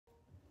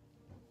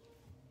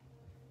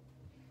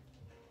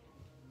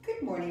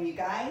Good morning, you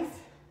guys.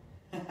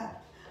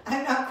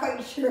 I'm not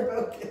quite sure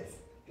about this.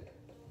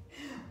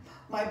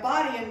 My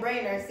body and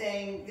brain are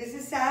saying, this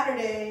is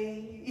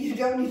Saturday, you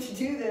don't need to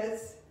do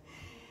this.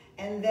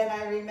 And then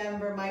I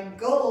remember my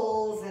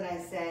goals and I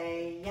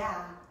say,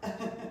 yeah,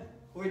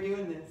 we're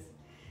doing this.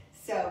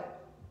 So,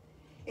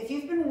 if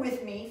you've been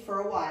with me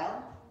for a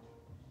while,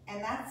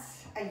 and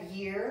that's a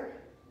year,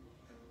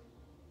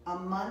 a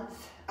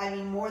month, I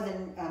mean more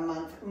than a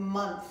month,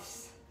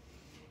 months,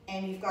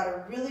 and you've got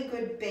a really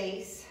good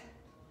base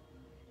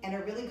and a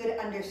really good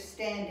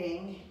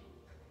understanding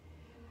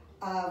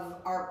of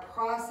our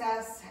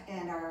process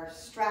and our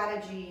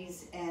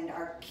strategies and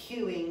our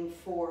cueing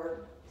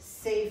for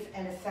safe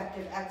and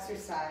effective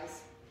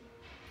exercise.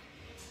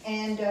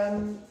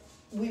 And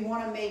we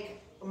want to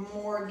make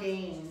more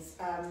gains.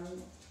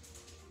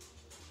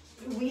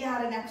 We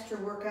add an extra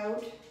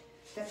workout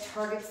that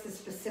targets the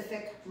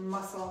specific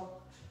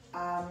muscle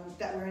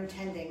that we're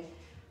intending.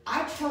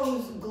 I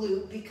chose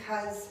glute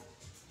because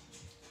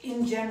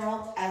in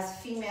general, as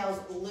females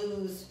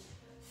lose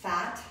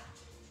fat,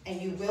 and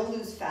you will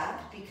lose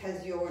fat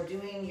because you're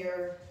doing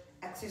your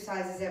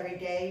exercises every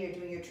day, you're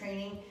doing your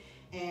training,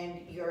 and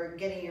you're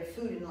getting your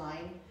food in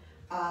line.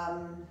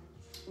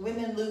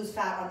 Women lose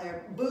fat on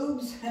their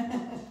boobs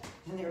and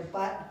their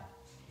butt.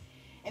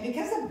 And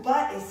because the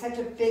butt is such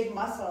a big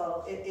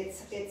muscle,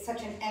 it's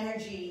such an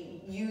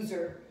energy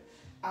user,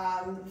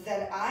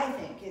 that I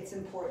think it's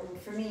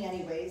important, for me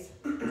anyways,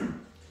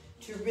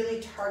 to really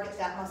target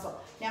that muscle.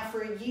 Now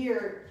for a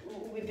year,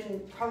 we've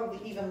been probably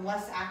even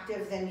less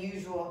active than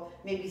usual,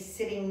 maybe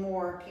sitting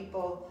more,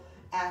 people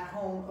at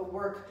home at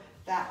work,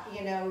 that,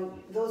 you know,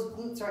 those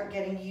glutes aren't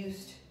getting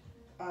used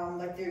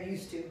like they're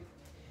used to.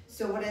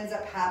 So what ends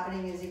up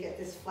happening is you get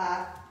this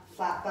flat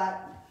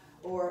butt,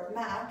 or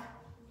Mac,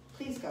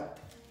 please go,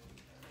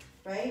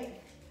 right?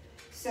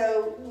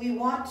 So we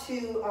want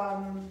to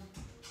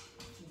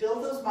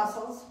build those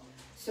muscles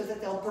so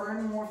that they'll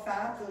burn more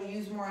fat, they'll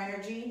use more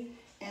energy,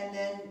 and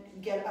then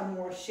get a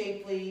more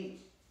shapely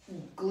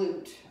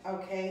glute,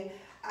 okay?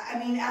 I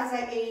mean, as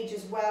I age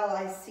as well,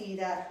 I see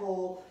that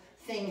whole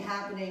thing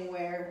happening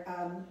where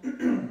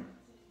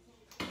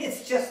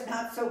it's just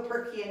not so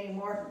perky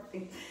anymore.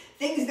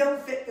 Things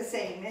don't fit the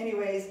same.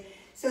 Anyways,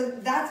 so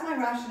that's my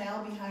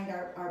rationale behind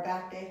our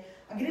back day.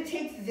 I'm gonna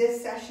take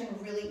this session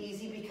really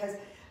easy because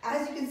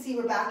as you can see,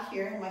 we're back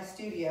here in my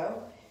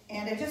studio,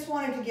 and I just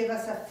wanted to give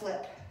us a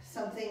flip,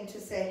 something to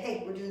say,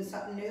 hey, we're doing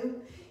something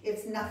new.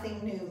 It's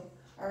nothing new,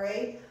 all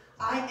right?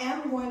 I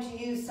am going to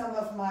use some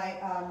of my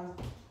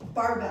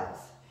barbells,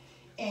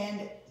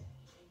 and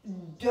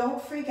don't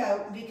freak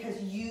out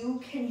because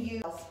you can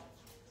use.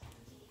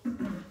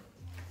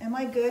 Am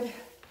I good?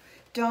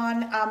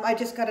 Dawn, I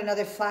just got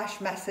another flash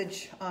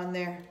message on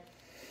there.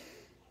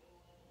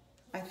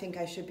 I think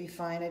I should be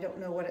fine. I don't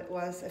know what it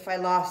was. If I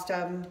lost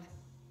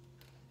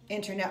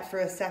internet for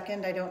a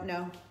second, I don't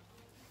know.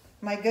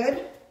 Am I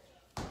good?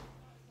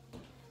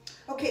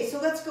 Okay, so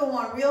let's go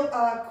on real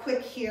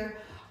quick here.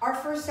 Our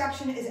first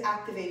section is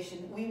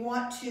activation. We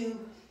want to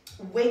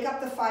wake up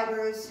the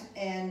fibers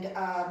and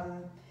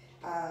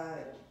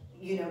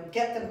you know,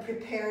 get them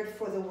prepared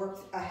for the work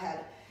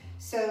ahead.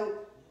 So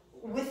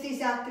with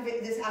this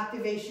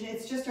activation,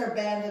 it's just our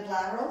banded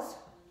laterals,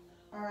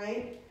 all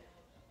right?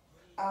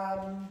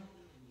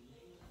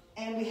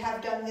 And we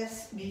have done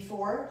this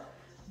before,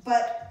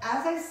 but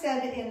as I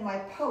said in my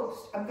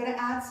post, I'm gonna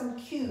add some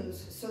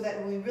cues so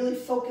that we really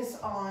focus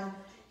on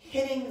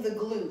hitting the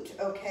glute,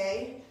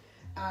 okay?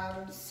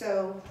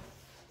 So,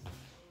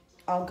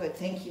 all good,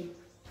 thank you.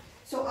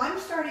 So I'm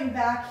starting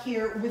back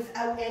here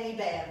without any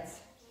bands,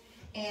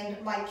 and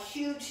my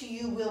cue to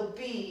you will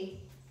be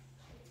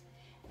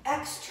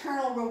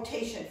external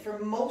rotation. For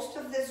most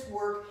of this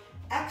work,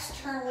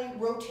 externally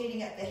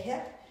rotating at the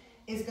hip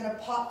is gonna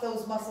pop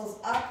those muscles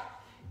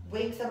up,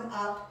 wake them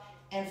up,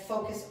 and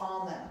focus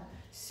on them.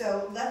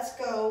 So let's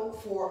go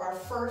for our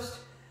first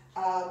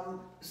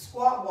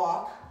squat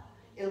walk.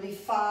 It'll be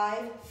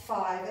 5,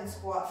 5, and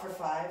squat for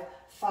 5.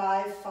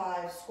 5,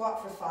 5,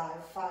 squat for 5,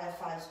 5,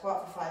 5,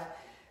 squat for 5.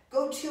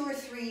 Go 2 or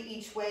 3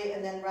 each way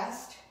and then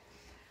rest.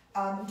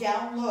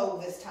 Down low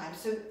this time.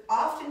 So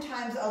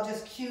oftentimes I'll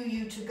just cue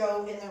you to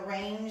go in the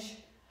range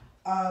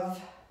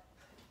of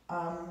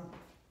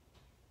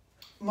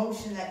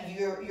motion that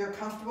you're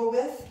comfortable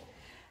with.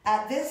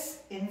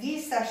 In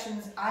these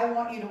sessions, I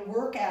want you to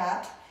work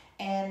at,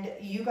 and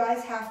you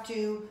guys have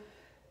to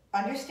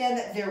understand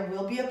that there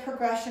will be a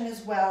progression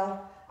as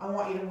well. I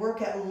want you to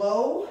work at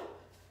low,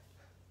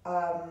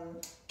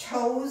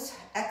 toes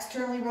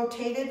externally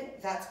rotated.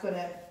 That's going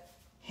to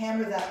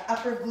hammer that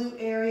upper glute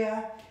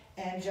area,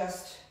 and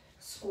just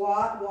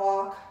squat,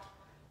 walk,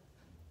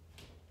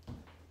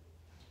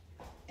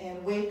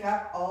 and wake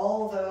up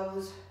all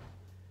those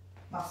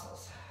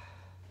muscles.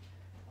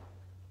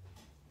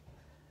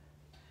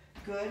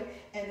 Good.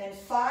 And then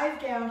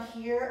 5 down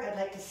here, I'd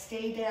like to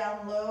stay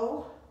down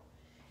low.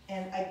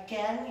 And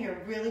again, you're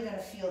really going to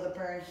feel the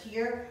burn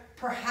here,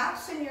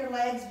 perhaps in your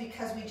legs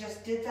because we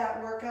just did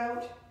that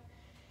workout.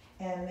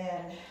 And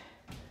then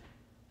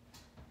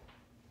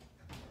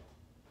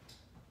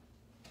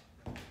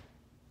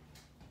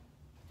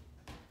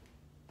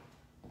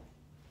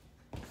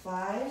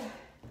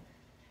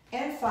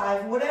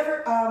 5,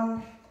 whatever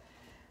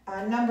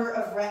number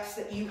of reps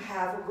that you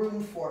have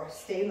room for.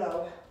 Stay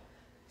low,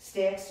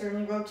 stay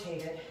externally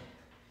rotated,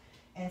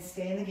 and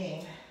stay in the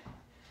game.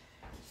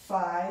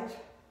 5,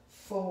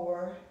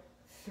 4,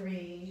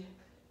 3,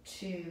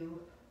 2,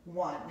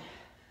 1.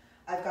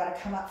 I've got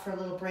to come up for a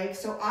little break.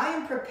 So I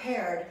am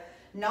prepared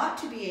not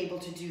to be able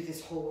to do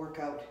this whole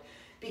workout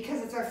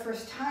because it's our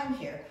first time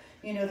here.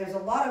 You know, there's a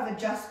lot of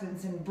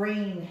adjustments and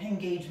brain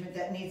engagement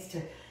that needs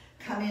to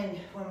come in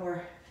when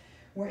we're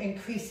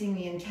increasing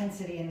the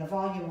intensity and the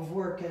volume of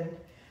work,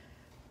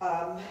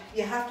 and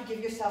you have to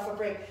give yourself a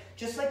break,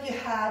 just like you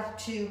had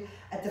to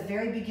at the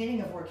very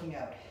beginning of working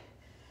out.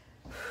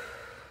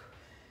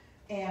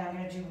 And I'm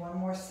going to do one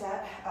more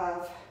set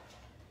of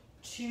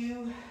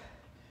 2,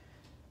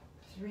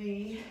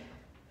 3,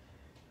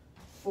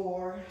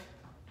 4,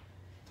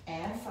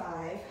 and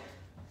 5,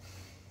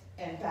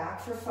 and back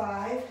for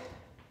 5.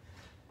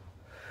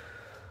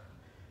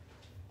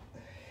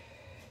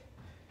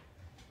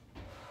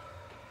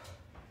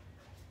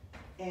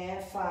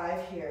 And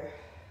 5 here.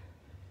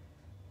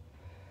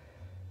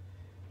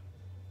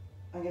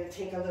 I'm going to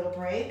take a little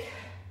break.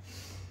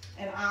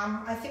 And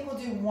I think we'll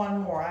do one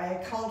more.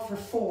 I called for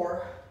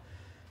 4,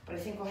 but I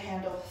think we'll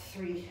handle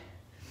 3.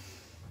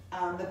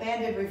 The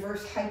banded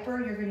reverse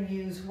hyper, you're going to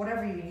use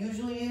whatever you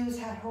usually use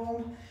at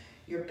home.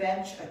 Your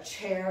bench, a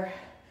chair.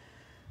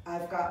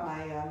 I've got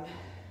my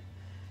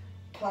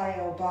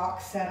plyo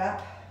box set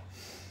up.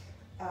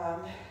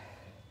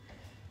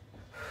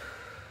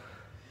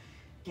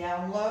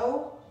 Down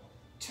low,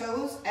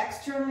 toes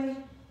externally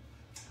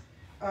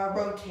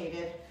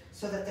rotated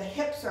so that the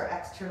hips are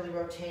externally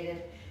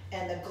rotated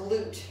and the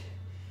glute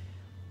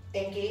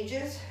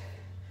engages.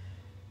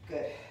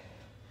 Good.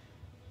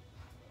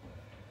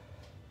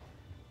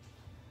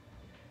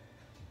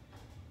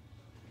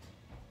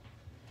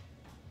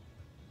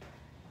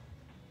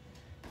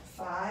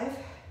 Five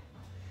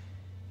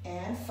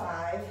and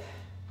 5.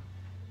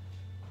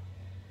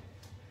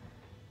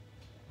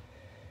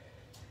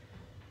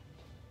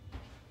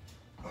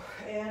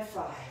 And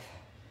 5.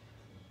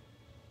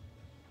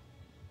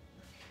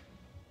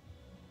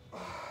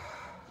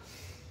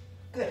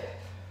 Good.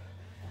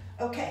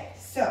 Okay,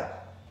 so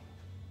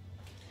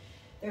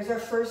there's our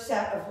first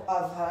set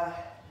of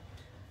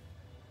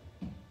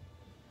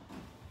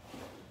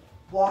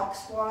walk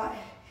squat.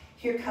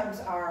 Here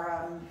comes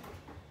our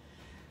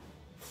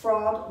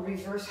frog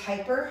reverse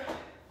hyper.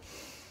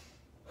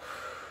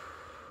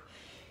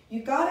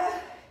 You gotta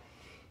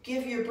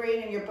give your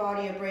brain and your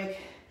body a break.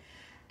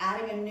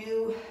 Adding a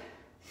new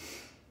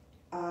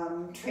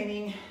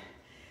training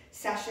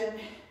session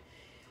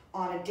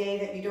on a day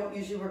that you don't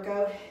usually work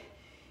out,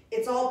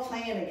 it's all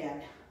playing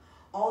again.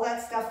 All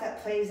that stuff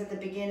that plays at the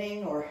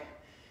beginning, or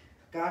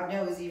God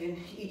knows,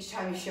 even each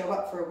time you show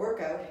up for a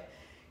workout,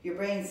 your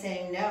brain's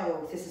saying,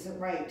 no, this isn't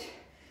right.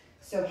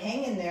 So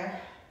hang in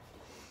there.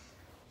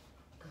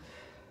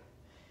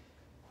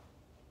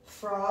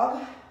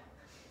 Frog.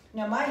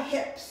 Now my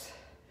hips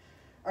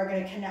are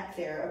going to connect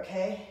there,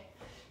 okay?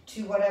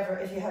 To whatever,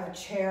 if you have a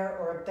chair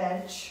or a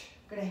bench.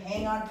 I'm going to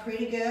hang on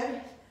pretty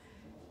good.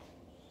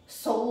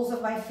 Soles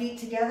of my feet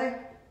together.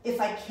 If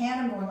I can,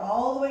 I'm going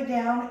all the way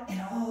down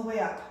and all the way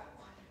up.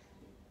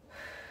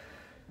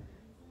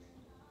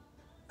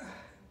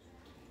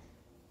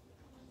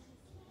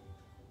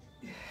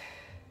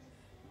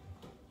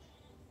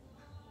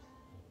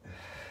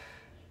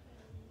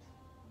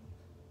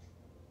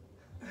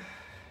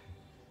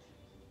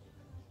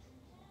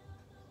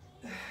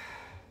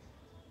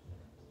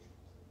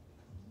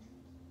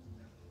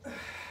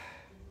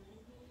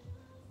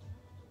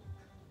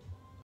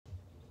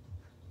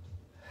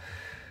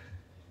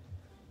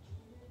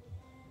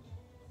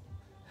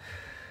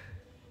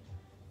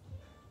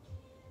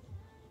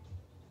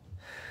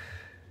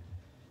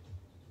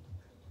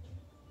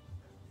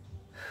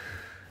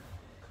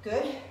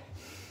 Good.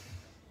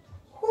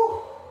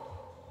 Whew.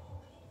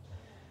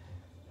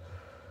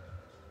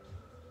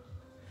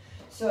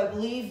 So I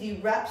believe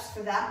the reps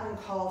for that one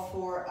call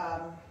for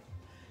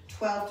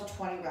 12 to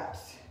 20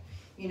 reps.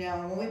 You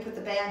know, and when we put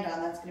the band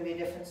on, that's going to be a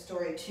different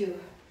story too.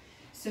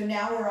 So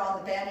now we're on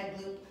the banded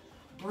glute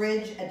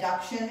bridge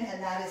adduction,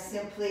 and that is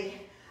simply,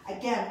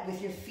 again,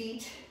 with your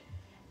feet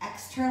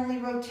externally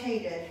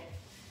rotated,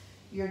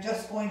 you're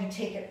just going to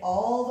take it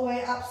all the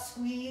way up,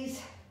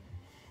 squeeze,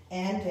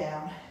 and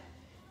down.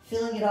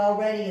 Feeling it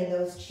already in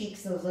those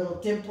cheeks, those little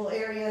dimple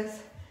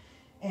areas,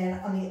 and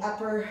on the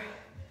upper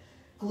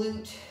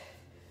glute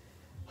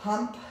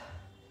hump.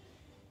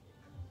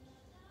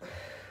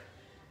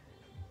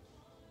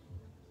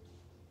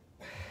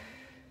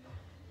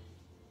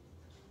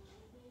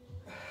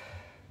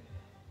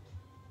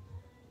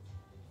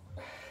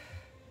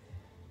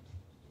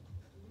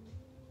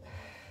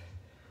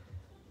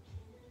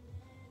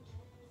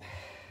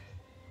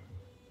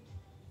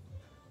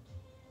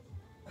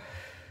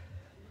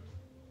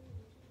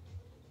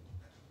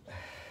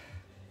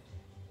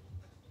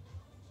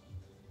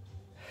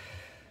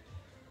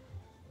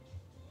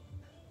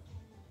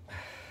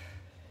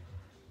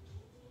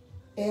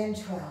 And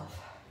 12.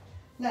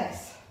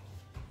 Nice.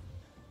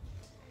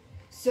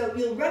 So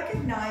you'll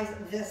recognize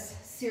this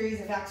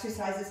series of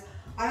exercises.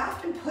 I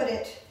often put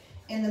it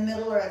in the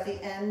middle or at the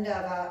end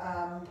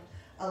of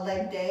a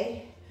leg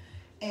day.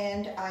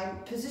 And I'm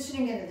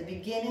positioning it at the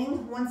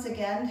beginning. Once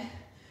again,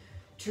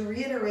 to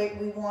reiterate,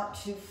 we want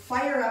to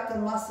fire up the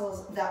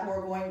muscles that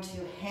we're going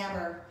to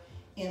hammer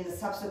in the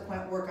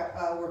subsequent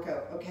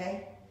workout,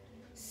 okay?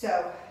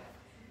 So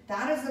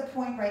that is the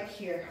point right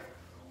here.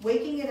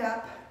 Waking it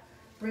up,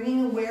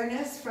 bringing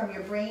awareness from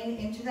your brain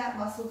into that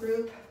muscle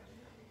group.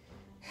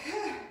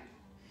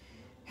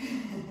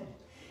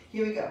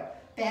 Here we go.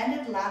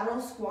 Banded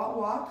lateral squat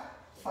walk,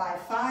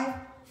 5-5,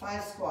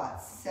 5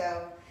 squats.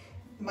 So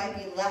it might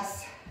be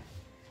less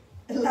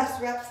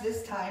reps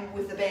this time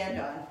with the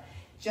band on.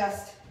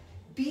 Just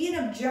be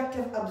an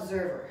objective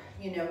observer.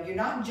 You know, you're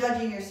not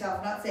judging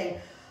yourself, not saying,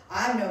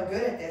 I'm no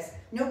good at this.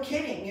 No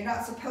kidding, you're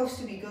not supposed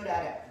to be good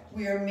at it.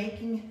 We are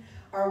making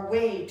our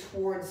way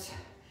towards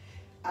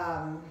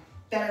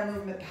better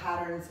movement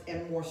patterns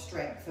and more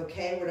strength,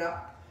 okay?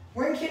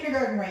 We're in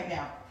kindergarten right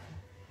now.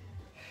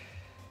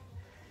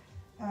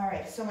 All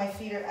right, so my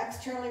feet are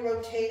externally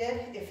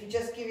rotated. If you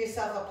just give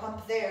yourself a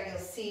pump there, you'll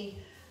see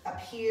up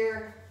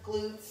here,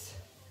 glutes,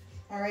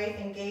 all right,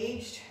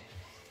 engaged.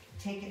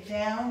 Take it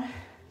down.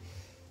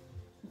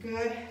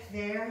 Good,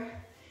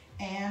 there.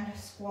 And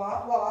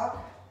squat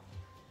walk.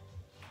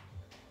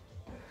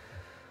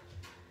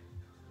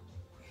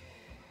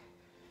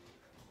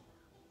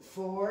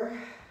 Four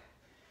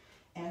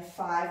and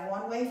 5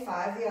 one way,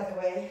 5 the other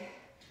way.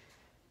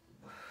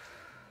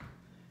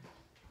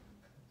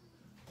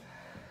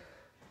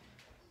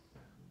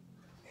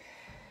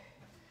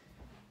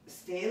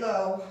 Stay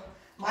low.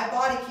 My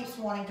body keeps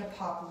wanting to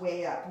pop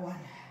way up. 1,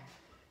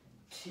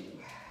 2,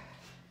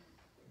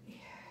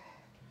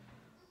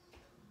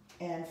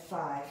 and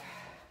 5.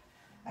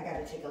 I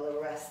gotta take a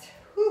little rest.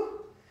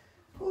 Whew.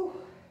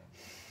 Whew.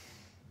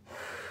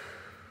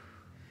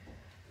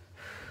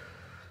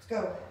 Let's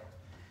go.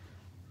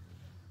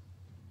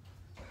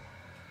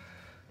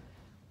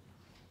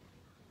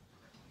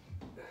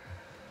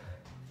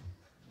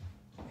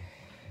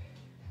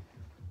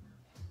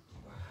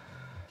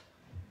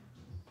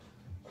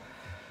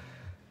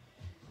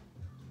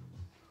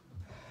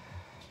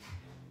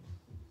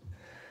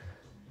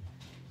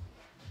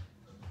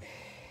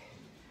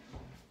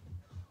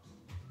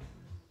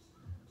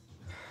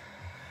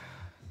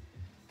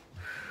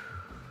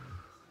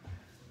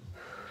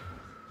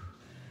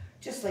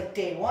 Just like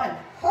day one.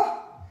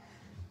 Huh.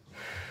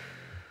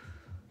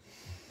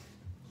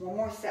 One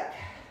more set.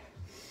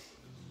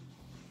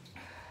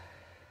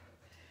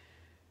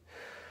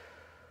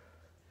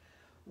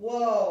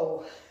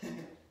 Whoa.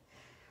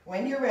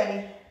 When you're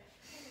ready,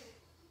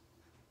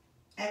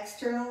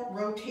 external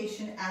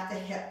rotation at the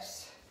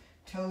hips.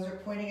 Toes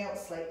are pointing out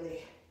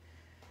slightly.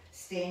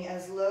 Staying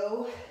as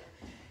low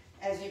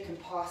as you can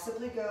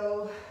possibly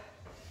go.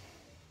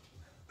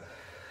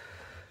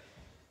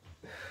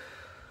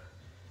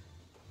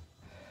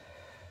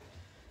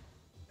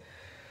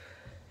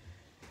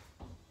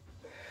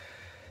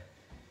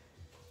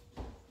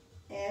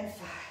 And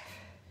 5.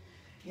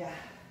 Yeah,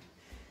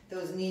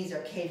 those knees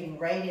are caving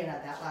right in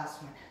at that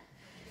last one.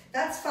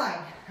 That's fine.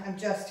 I'm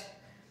just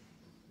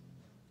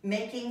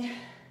making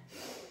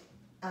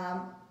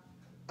an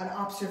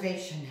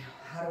observation now.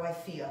 How do I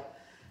feel?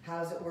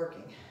 How's it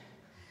working?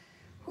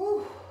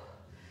 Whew,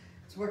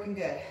 it's working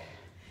good.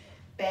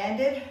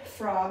 Banded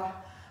frog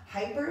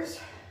hypers.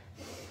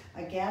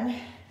 Again,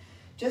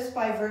 just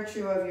by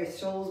virtue of your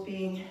soles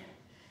being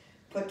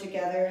put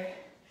together,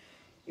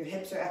 your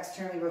hips are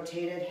externally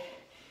rotated,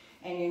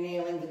 and you're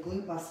nailing the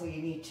glute muscle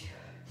you need to.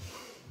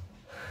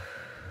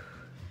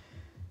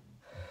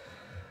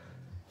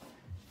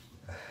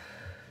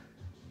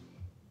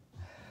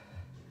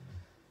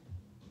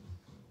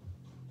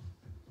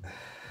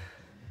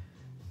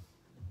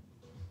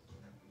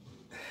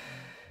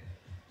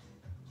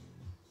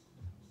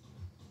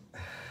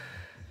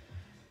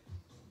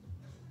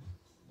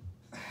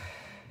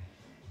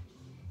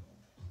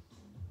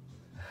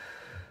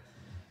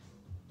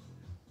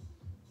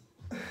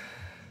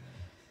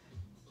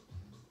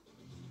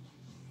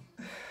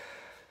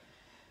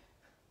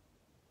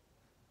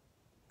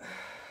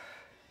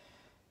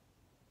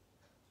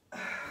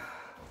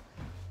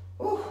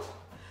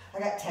 I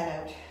got 10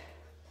 out.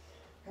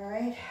 All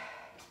right.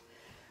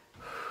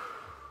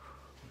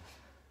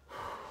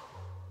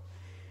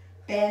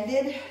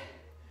 Banded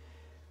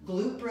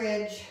glute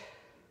bridge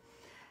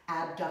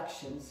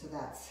abductions. So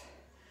that's,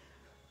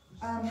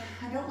 I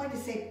don't like to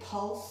say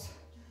pulse,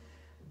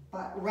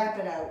 but rep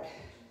it out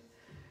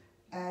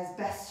as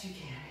best you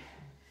can.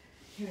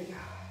 Here we go.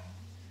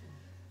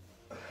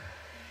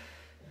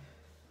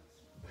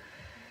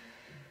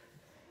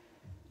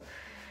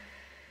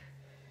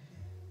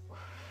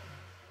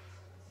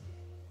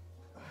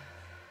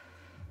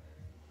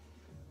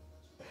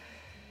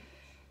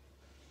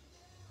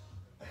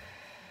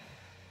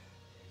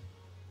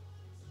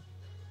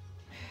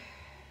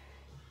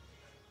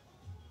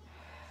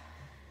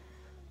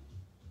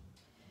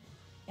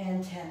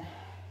 And 10.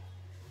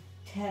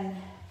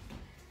 10.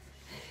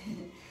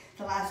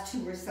 The last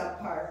two were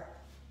subpar.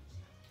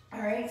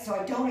 All right, so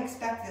I don't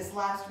expect this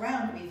last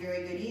round to be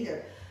very good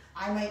either.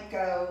 I might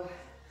go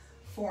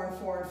 4 and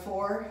 4 and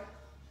 4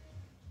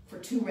 for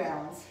 2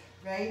 rounds,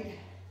 right?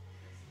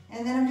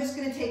 And then I'm just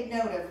gonna take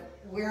note of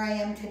where I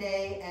am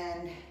today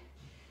and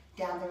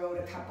down the road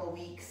a couple of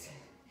weeks.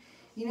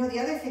 You know, the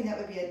other thing that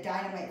would be a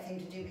dynamite thing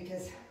to do,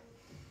 because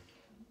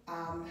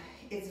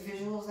it's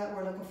visuals that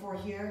we're looking for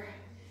here.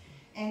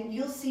 And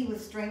you'll see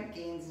with strength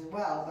gains as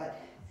well,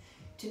 but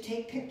to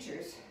take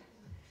pictures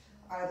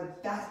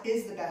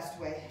is the best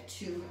way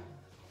to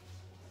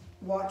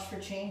watch for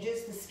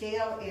changes. The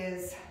scale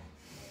is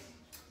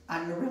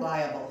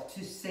unreliable,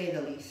 to say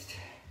the least.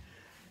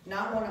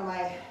 Not one of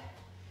my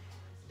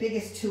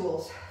biggest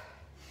tools.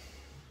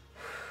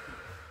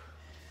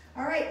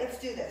 All right, let's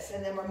do this.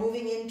 And then we're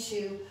moving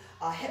into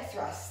hip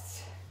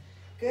thrusts.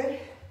 Good.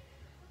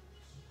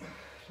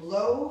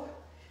 Low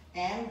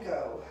and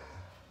go.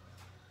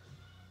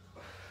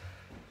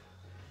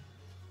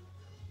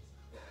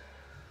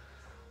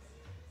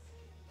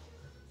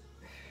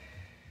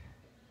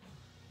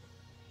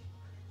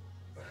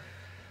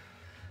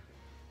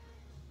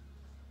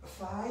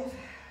 Five.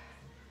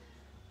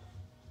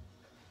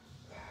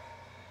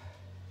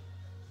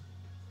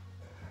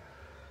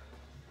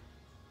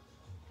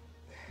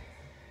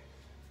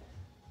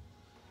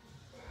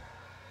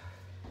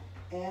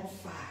 And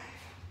 5.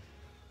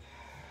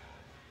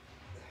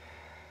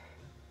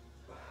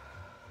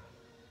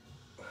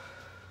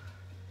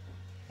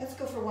 Let's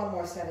go for one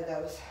more set of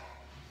those.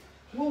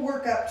 We'll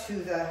work up to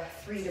the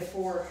 3 to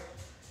 4.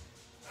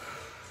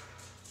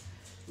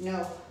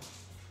 No,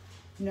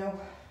 no,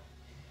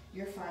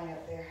 you're fine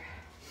up there.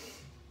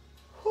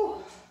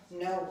 Whew.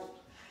 No,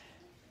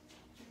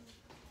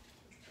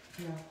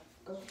 no,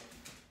 go,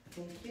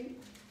 thank you.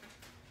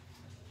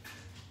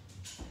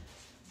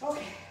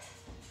 Okay.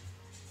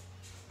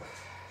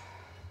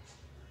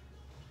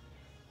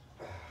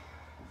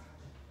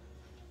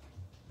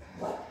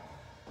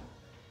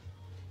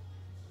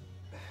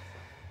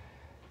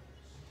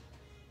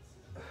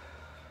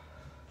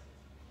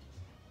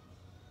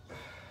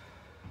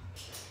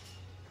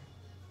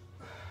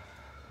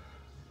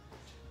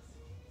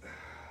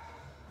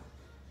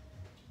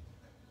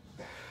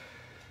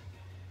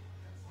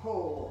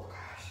 Oh,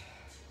 gosh.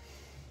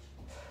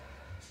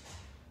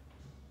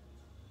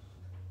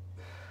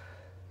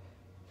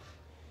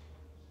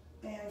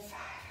 And 5.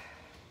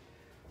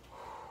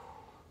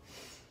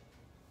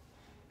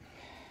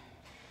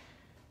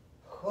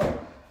 Whoa.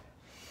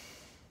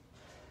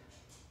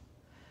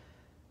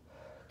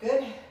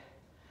 Good.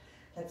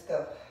 Let's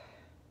go.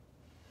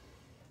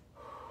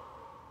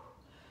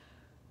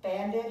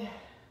 Banded,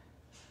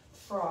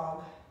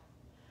 frog,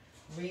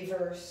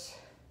 reverse,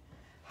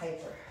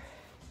 hyper.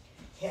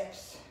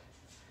 Hips,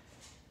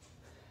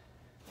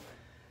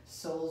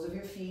 soles of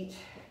your feet,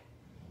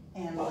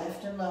 and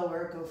lift and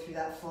lower, go through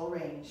that full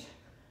range.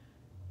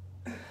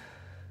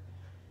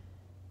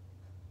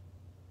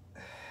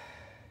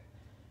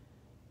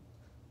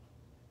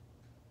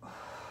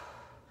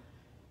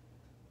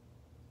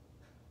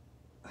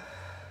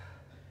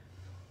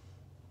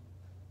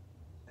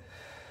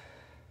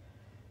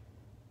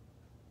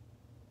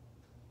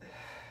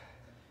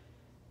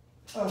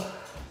 Oh,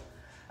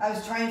 I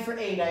was trying for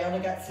 8, I only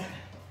got 7.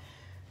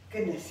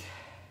 Goodness.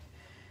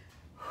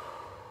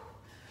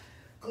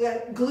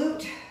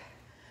 Glute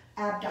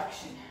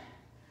abduction.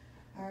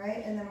 All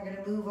right, and then we're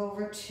gonna move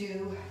over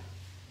to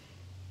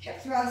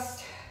hip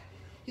thrust.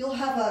 You'll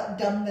have a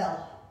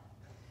dumbbell,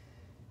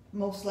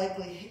 most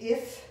likely.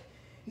 If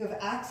you have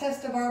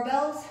access to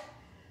barbells,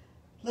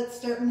 let's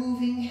start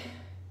moving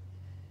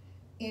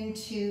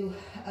into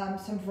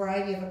some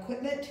variety of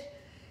equipment,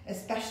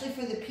 especially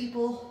for the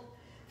people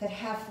that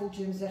have full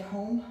gyms at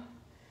home.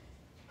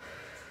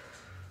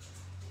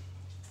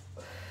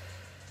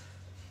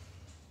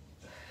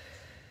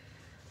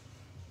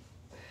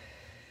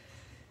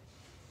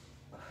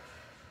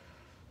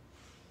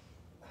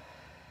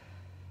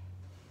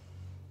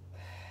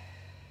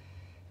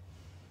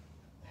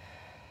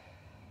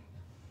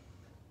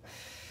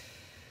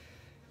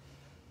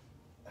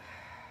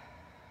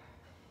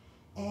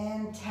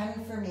 And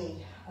 10 for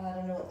me. I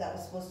don't know what that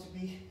was supposed to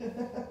be.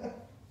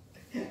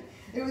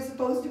 It was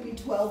supposed to be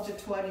 12 to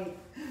 20.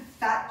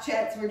 Fat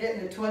chats, we're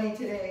getting to 20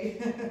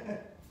 today.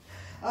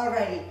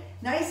 Alrighty,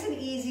 nice and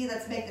easy.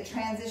 Let's make the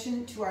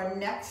transition to our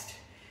next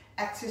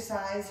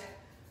exercise,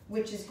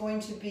 which is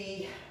going to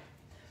be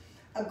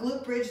a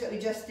glute bridge that we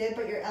just did,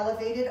 but you're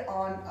elevated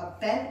on a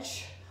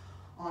bench,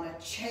 on a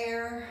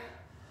chair,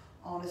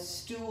 on a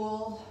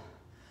stool,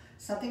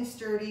 something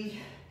sturdy,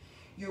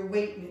 your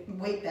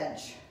weight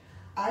bench.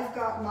 I've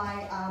got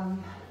my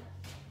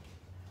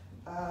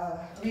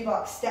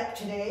Reebok Step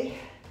today.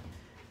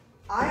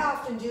 I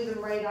often do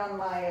them right on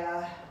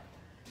my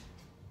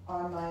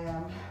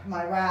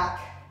rack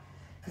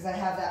because I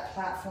have that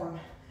platform.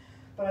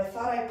 But I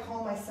thought I'd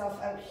pull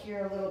myself out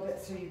here a little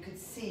bit so you could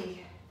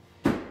see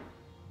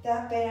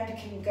that band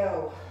can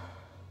go.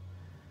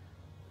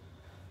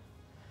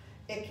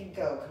 It can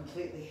go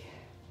completely.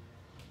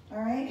 All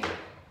right.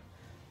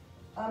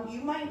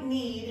 You might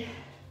need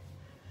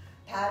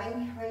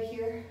padding right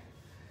here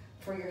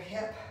for your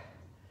hip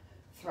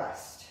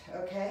thrust,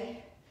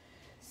 okay?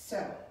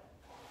 So,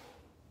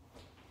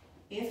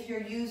 if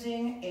you're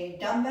using a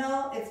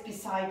dumbbell, it's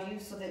beside you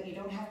so that you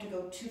don't have to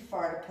go too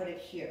far to put it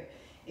here.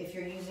 If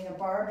you're using a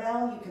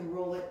barbell, you can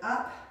roll it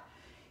up.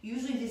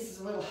 Usually this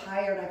is a little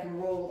higher and I can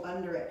roll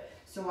under it.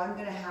 So I'm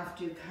gonna have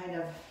to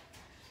kind of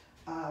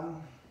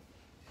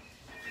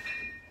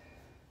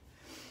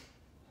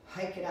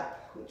hike it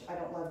up, which I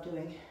don't love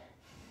doing.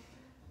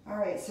 All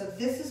right, so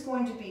this is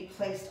going to be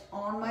placed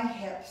on my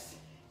hips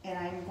and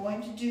I'm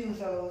going to do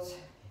those.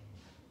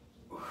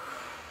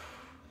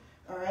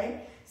 All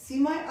right, see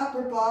my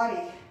upper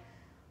body,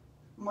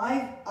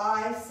 my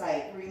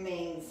eyesight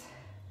remains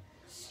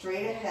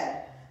straight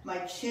ahead. My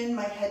chin,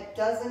 my head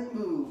doesn't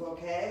move,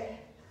 okay?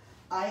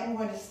 I am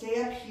going to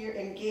stay up here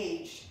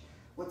engaged.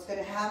 What's going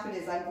to happen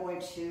is I'm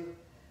going to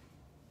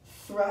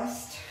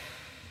thrust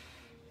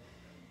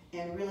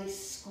and really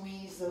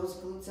squeeze those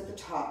glutes at the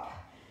top.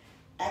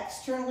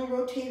 Externally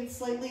rotated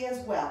slightly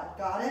as well,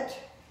 got it?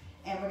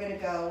 And we're going to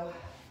go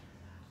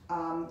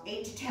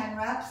 8 to 10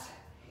 reps.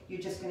 You're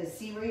just going to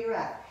see where you're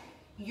at.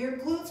 Your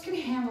glutes can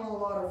handle a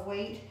lot of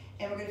weight,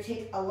 and we're going to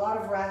take a lot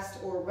of rest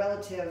or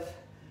relative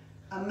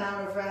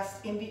amount of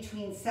rest in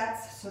between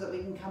sets so that we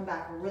can come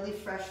back really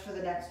fresh for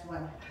the next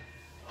one.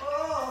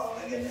 Oh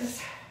my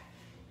goodness.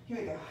 Here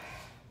we go.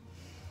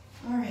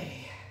 All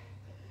right.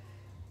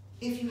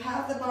 If you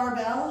have the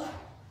barbell,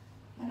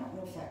 I don't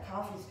know if that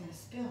coffee's going to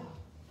spill.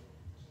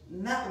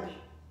 And that would be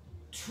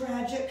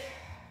tragic.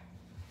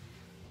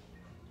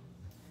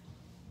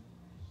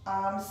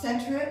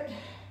 Center it.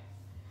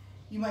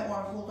 You might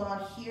want to hold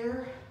on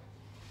here.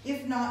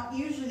 If not,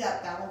 usually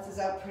that balances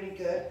out pretty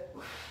good.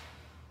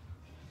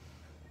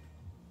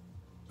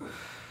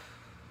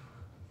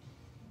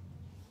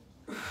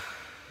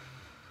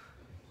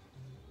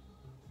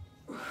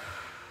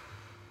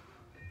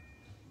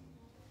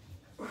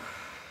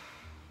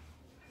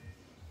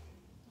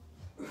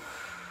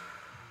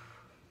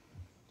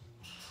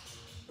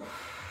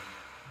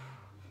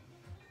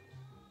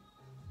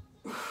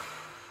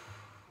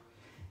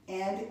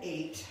 And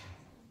 8.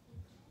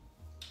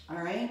 All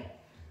right.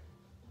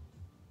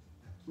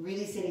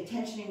 Release any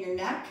tension in your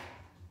neck.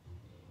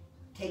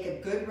 Take a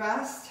good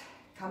rest.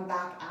 Come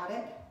back at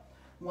it.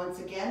 Once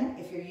again,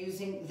 if you're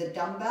using the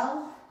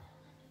dumbbell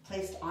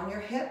placed on your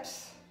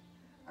hips,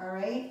 all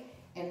right,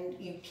 and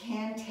you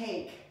can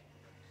take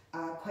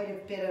quite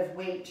a bit of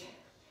weight,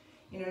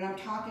 you know, and I'm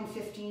talking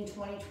 15,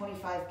 20,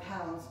 25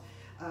 pounds.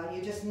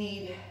 You just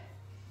need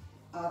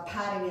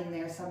padding in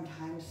there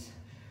sometimes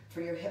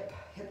for your hip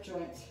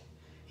joints,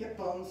 hip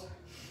bones.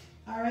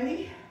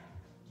 Alrighty,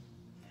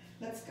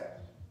 let's go.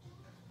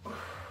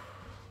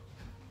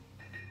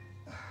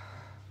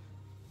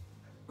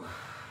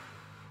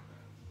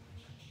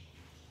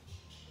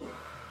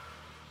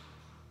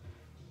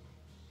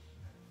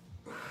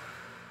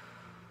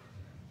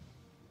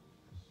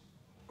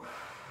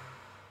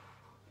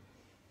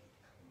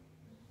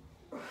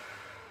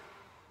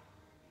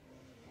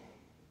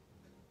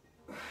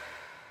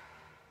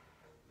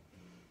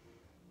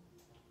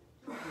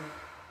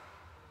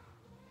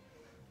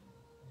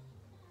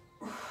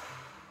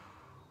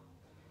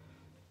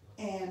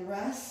 And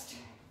rest.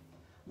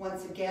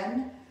 Once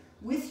again,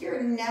 with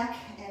your neck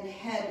and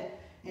head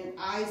and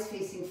eyes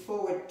facing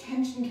forward,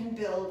 tension can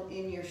build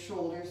in your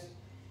shoulders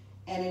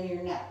and in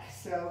your neck.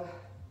 So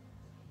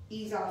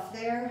ease off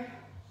there.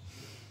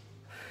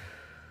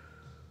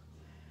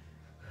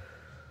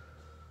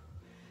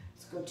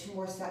 Let's go 2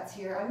 more sets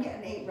here. I'm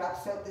getting 8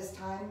 reps out this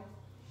time.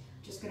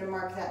 Just gonna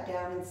mark that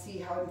down and see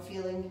how I'm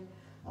feeling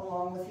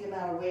along with the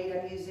amount of weight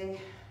I'm using.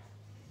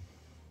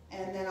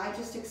 And then I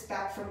just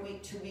expect from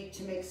week to week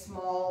to make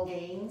small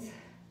gains.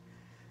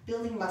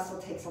 Building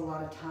muscle takes a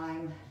lot of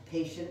time,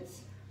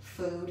 patience,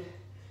 food,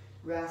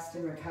 rest,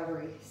 and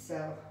recovery.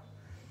 So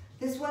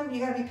this one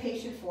you gotta be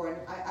patient for,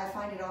 and I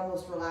find it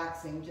almost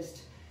relaxing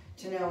just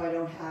to know I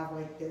don't have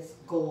like this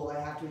goal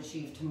I have to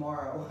achieve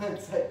tomorrow.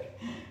 It's like,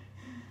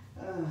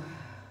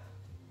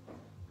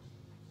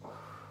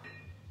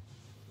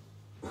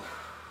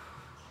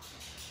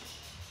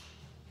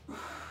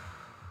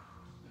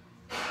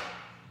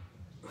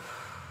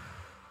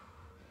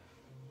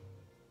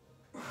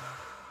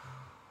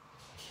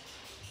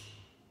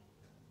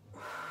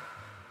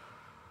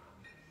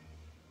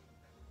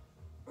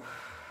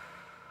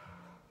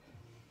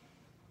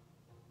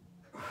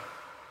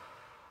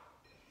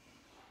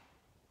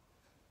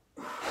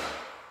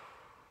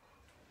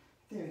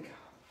 there we go.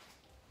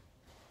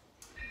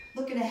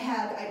 Looking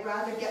ahead, I'd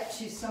rather get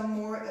to some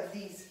more of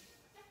these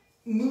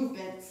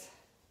movements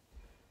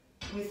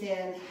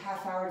within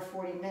half hour to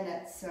 40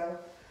 minutes. So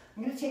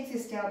I'm going to take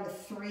this down to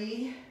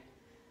three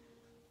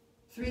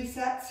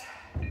sets,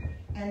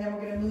 and then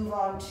we're going to move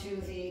on to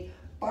the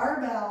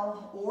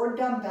barbell or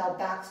dumbbell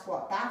back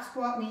squat. Back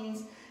squat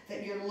means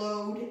that your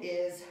load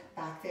is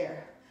back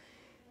there.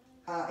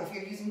 If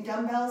you're using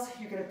dumbbells,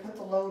 you're going to put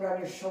the load on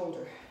your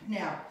shoulder.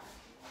 Now,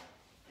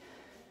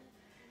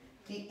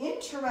 the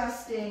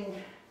interesting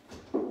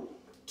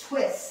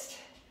twist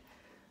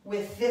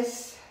with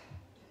this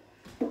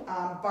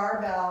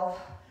barbell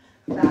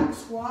back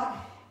squat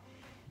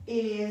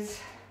is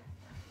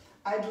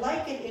I'd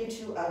like it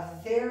into a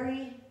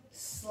very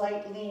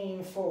slight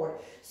lean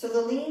forward. So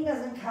the lean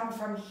doesn't come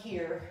from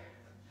here.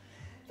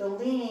 The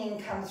lean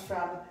comes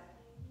from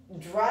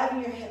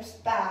driving your hips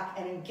back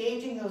and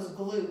engaging those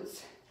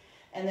glutes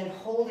and then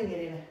holding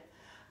it in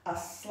a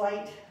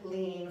slight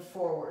lean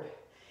forward.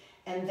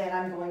 And then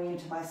I'm going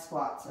into my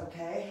squats,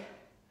 okay?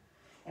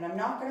 And I'm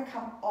not gonna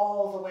come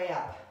all the way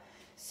up.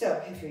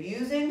 So if you're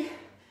using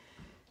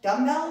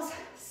dumbbells,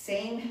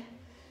 same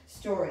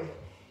story.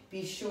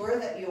 Be sure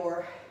that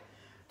you're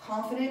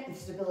confident in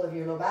stability of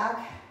your low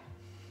back.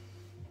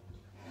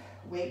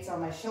 Weights on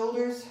my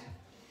shoulders.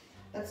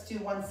 Let's do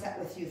one set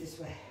with you this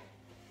way.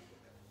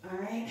 All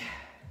right.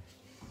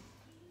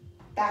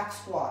 Back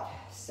squat.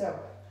 So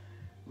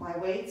my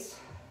weights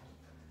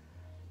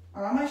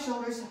are on my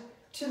shoulders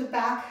to the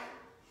back,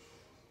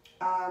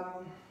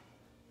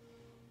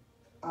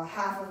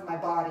 half of my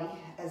body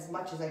as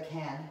much as I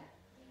can.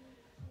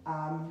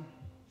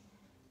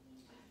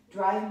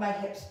 Driving my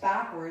hips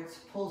backwards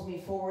pulls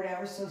me forward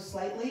ever so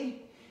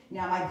slightly.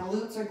 Now my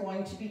glutes are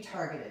going to be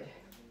targeted.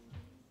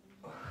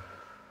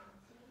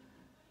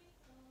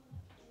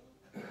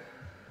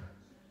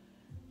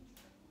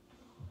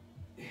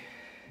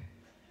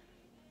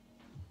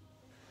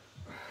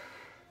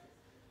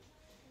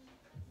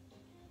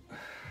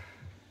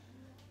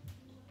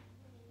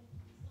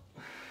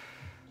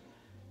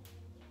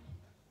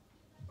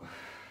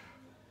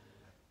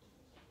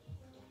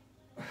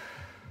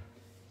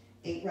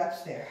 Eight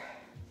reps there.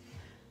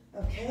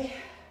 Okay.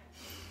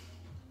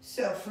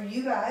 So for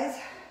you guys,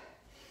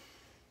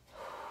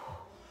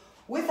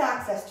 with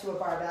access to a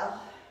barbell,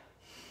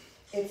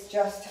 it's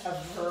just a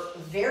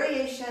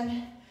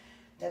variation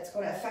that's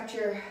going to affect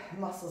your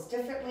muscles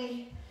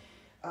differently.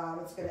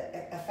 It's going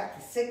to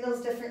affect the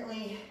signals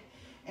differently,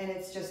 and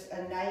it's just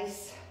a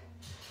nice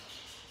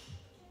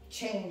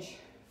change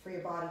for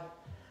your body.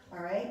 All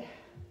right?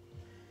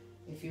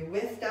 If you're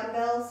with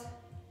dumbbells,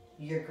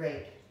 you're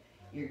great.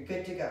 You're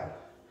good to go.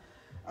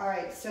 All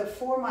right, so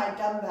for my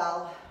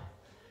dumbbell,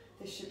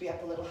 this should be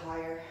up a little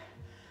higher.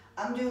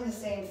 I'm doing the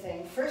same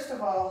thing. First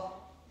of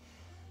all,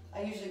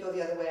 I usually go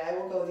the other way. I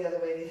will go the other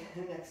way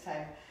the next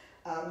time.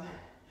 I'm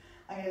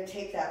gonna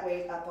take that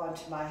weight up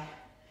onto my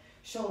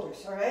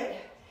shoulders, all right?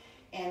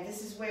 And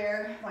this is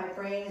where my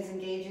brain is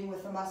engaging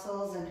with the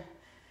muscles and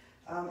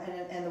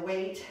the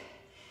weight.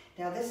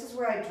 Now this is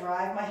where I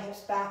drive my hips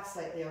back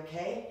slightly,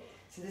 okay?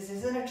 So this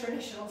isn't a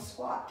traditional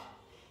squat.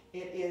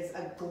 It is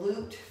a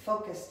glute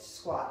focused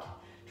squat.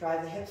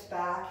 Drive the hips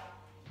back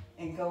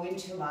and go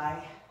into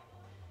my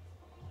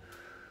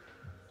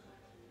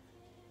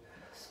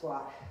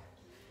squat.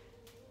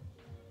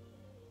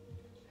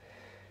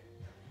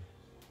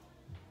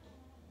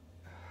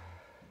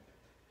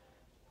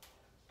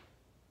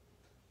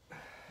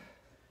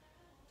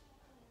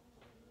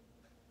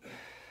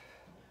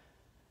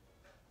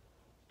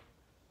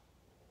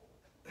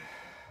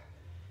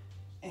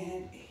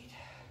 And 8.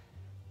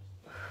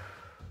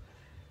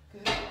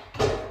 Good.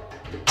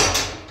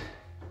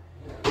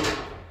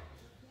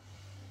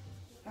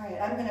 All right,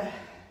 I'm gonna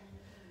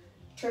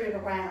turn it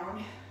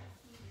around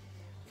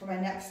for my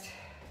next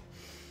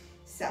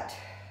set.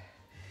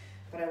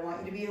 But I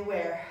want you to be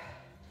aware,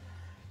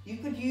 you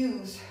could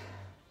use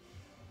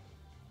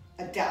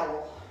a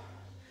dowel.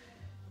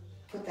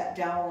 Put that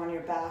dowel on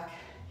your back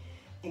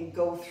and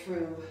go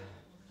through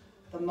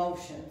the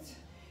motions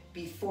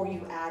before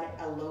you add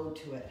a load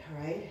to it,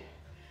 all right?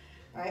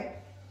 All right?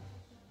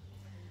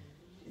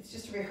 It's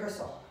just a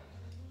rehearsal.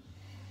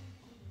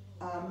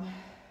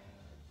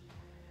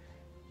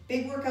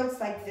 Big workouts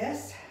like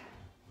this,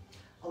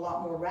 a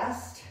lot more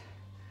rest,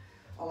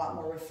 a lot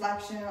more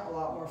reflection, a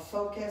lot more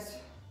focus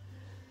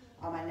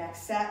on my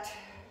next set.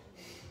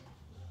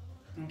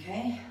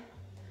 Okay?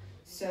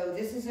 So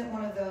this isn't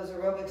one of those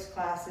aerobics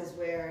classes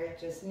where it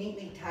just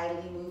neatly,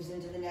 tidily moves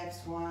into the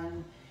next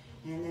one,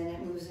 and then it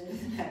moves into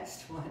the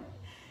next one.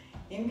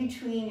 In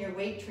between your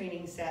weight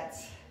training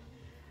sets,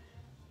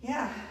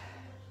 yeah,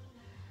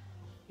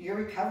 you're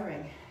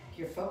recovering,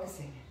 you're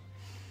focusing.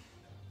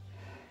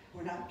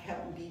 We're not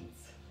counting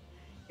beats.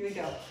 Here we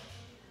go.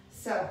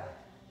 So,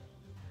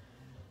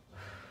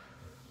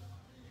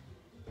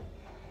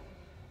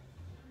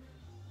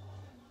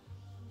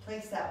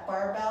 place that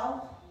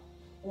barbell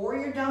or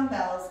your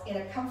dumbbells in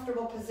a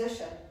comfortable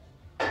position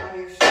on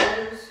your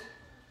shoulders.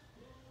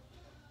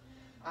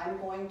 I'm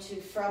going to,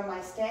 from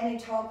my standing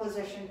tall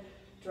position,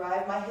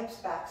 drive my hips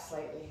back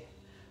slightly.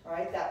 All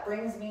right, that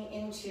brings me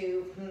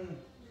into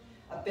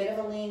a bit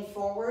of a lean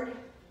forward,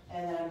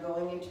 and then I'm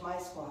going into my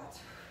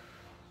squats.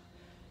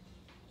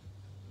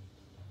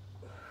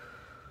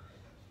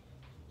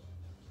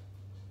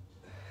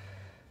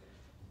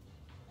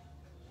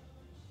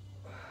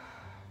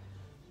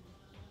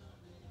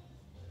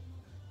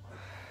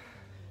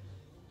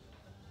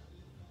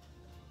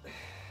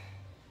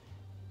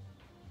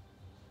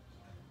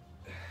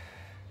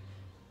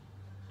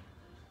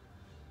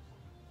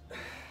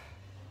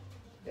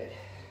 Good.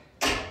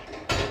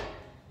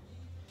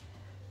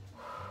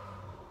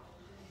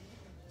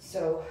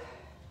 So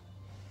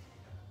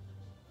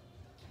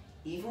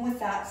even with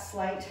that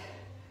slight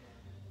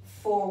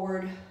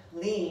forward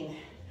lean,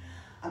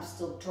 I'm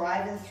still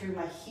driving through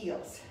my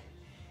heels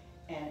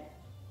and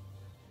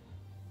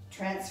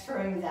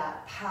transferring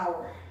that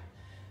power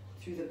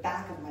through the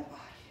back of my body.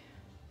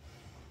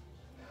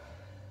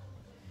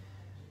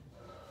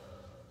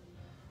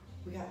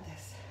 We got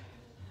this.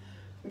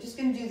 We're just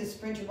gonna do the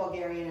sprinter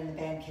Bulgarian and the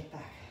band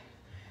kickback.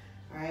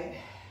 All right?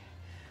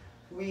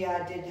 We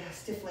did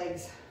stiff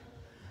legs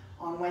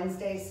on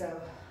Wednesday, so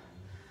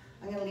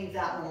I'm gonna leave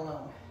that one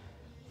alone.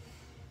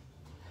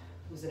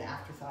 It was an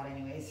afterthought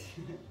anyways.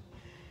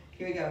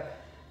 Here we go.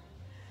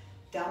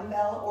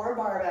 Dumbbell or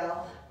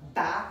barbell,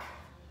 back,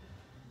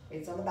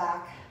 weights on the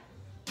back,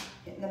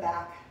 hitting the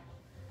back,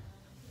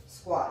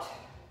 squat.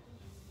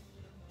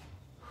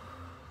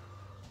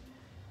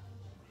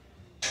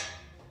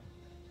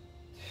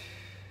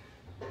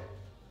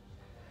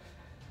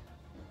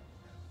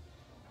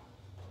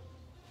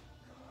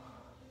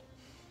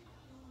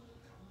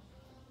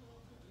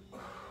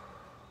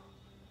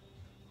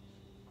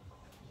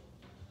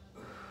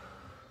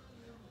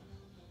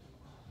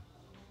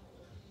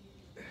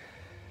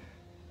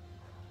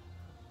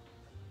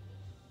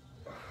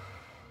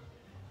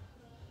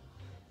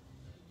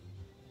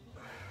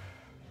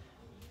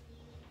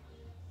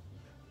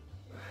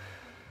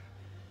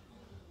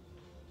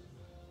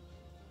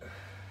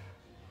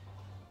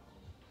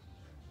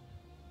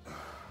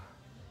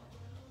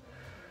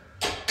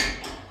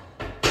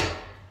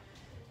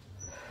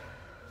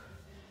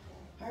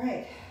 All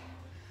right,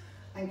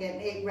 I'm getting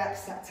 8 rep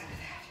sets out of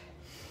that.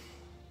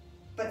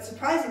 But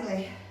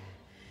surprisingly,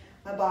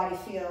 my body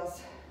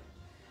feels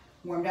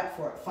warmed up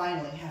for it,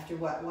 finally, after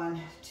what, 1,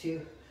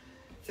 2,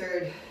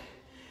 third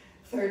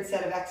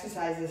set of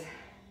exercises.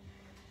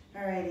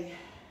 All righty,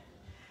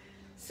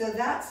 so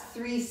that's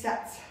 3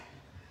 sets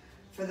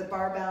for the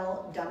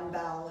barbell,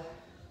 dumbbell,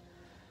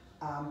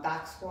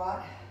 back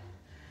squat.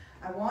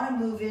 I wanna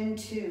move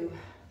into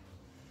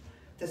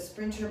the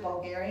sprinter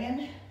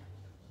Bulgarian.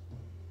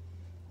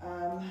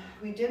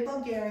 We did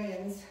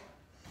Bulgarians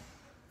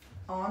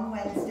on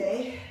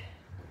Wednesday,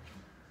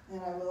 and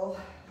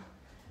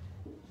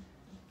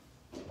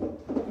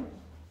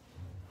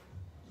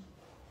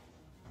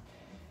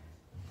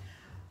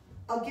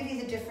I'll give you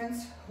the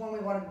difference when we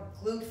want to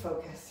glute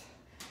focus.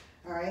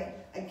 All right,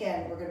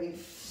 again, we're going to be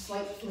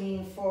slight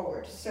lean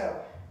forward.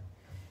 So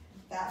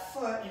that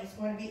foot is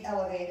going to be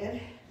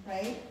elevated,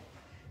 right?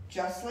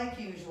 Just like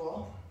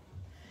usual.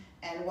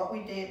 And what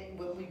we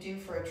do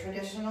for a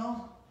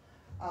traditional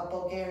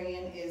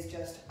Bulgarian is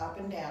just up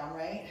and down,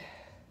 right?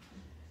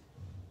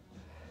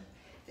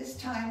 This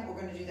time we're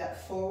going to do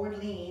that forward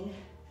lean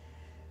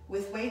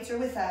with weights or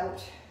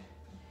without,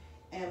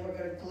 and we're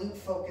going to glute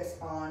focus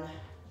on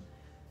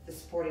the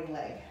supporting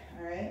leg,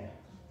 all right?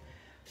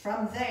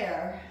 From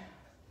there,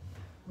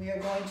 we are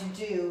going to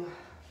do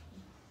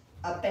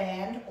a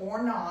band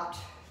or not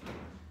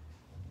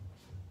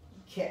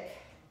kick.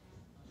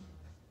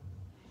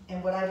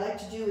 And what I'd like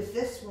to do with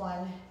this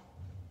one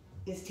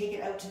is take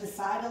it out to the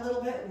side a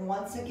little bit, and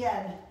once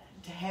again,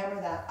 to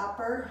hammer that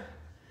upper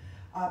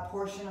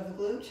portion of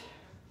the glute.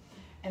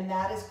 And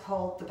that is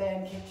called the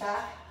band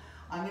kickback.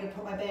 I'm gonna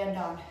put my band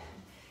on.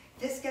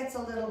 This gets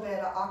a little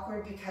bit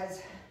awkward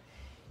because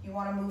you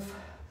wanna move,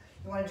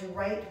 you wanna do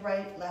right,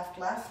 right, left,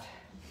 left,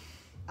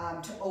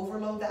 to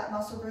overload that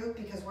muscle group,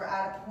 because we're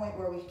at a point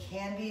where we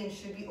can be and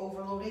should be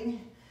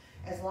overloading,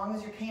 as long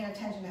as you're paying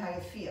attention to how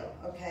you feel,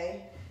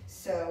 okay?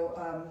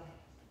 So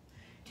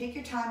take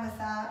your time with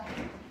that.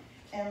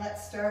 And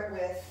let's start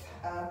with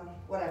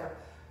whatever.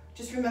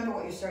 Just remember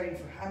what you're starting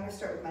for. I'm gonna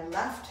start with my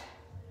left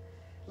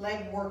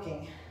leg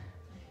working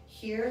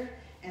here,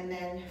 and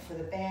then for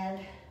the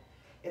band,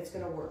 it's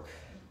gonna work.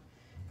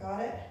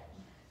 Got it?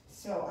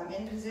 So I'm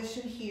in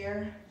position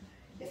here.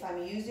 If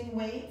I'm using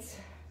weights,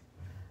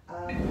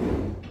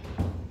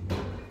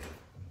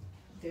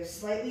 they're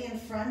slightly in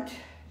front.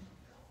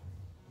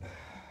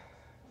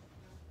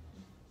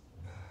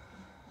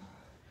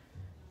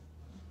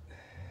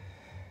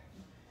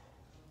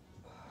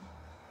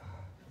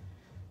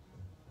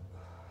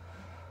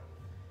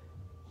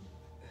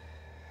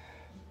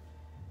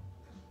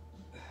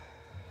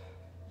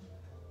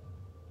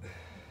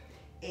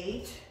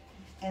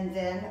 And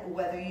then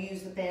whether you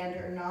use the band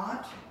or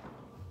not,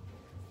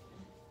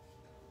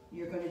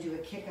 you're going to do a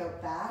kick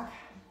out back.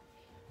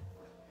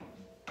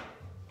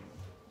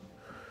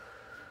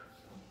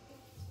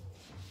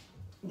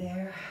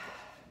 There.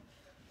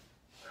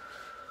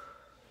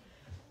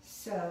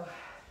 So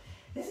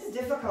this is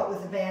difficult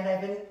with the band.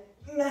 I've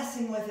been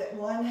messing with it.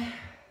 1,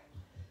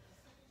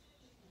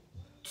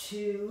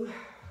 2,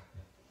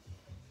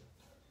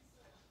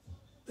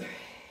 3.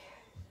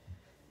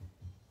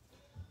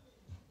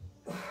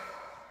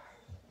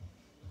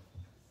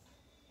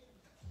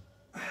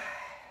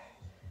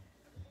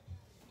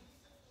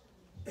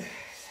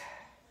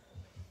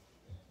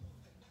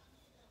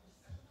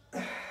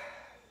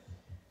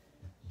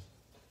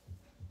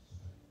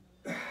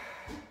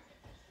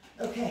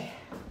 Okay,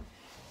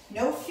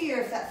 no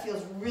fear if that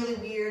feels really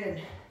weird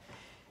and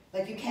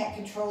like you can't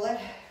control it.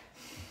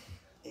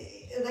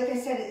 Like I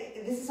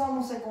said, this is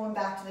almost like going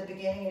back to the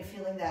beginning and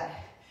feeling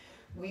that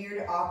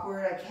weird,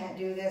 awkward, I can't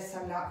do this,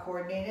 I'm not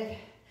coordinated.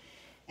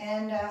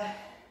 And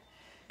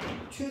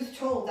truth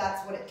told,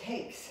 that's what it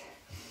takes.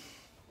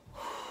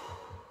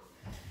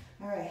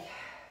 All right,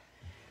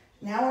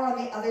 now we're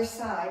on the other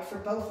side for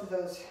both of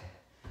those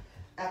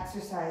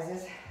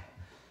exercises.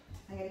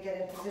 I'm gonna get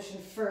in position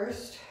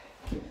first.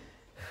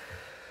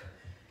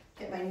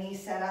 Get my knee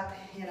set up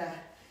in a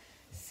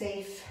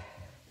safe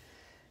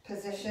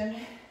position.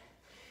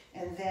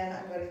 And then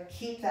I'm going to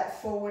keep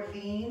that forward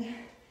lean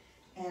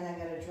and I'm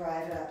going to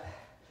drive it up.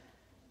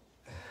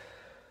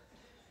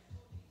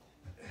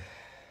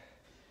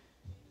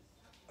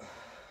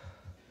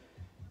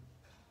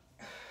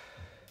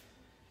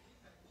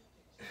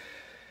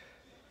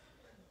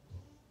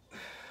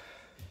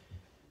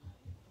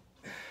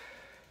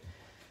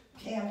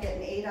 Okay, I'm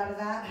getting 8 out of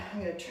that.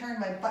 I'm going to turn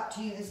my butt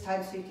to you this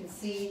time so you can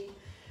see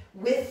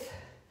with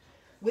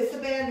the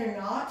band or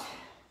not.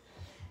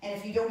 And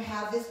if you don't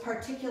have this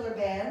particular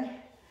band,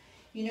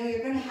 you know you're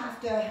going to have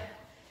to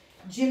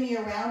jimmy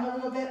around a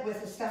little bit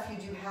with the stuff you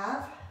do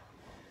have.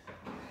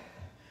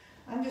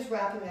 I'm just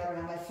wrapping that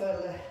around my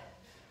foot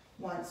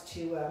once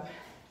to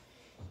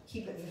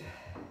keep it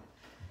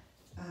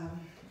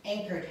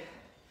anchored.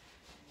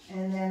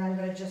 And then I'm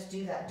going to just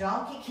do that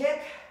donkey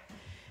kick,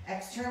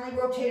 externally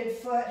rotated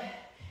foot,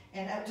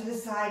 and out to the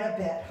side a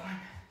bit. 1,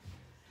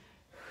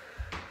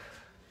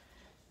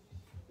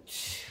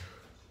 2,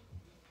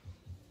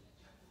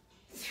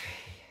 3,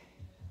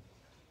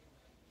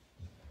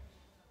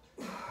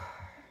 4.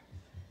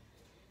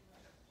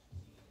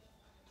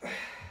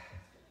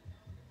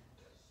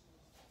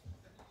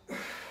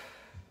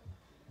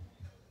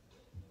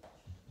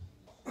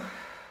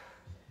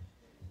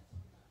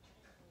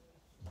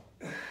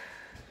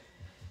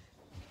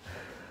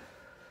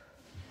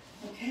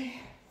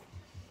 Okay.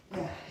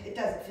 Yeah, it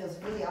does. It feels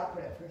really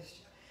awkward at first.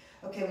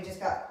 Okay, we just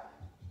got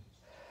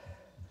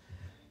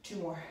 2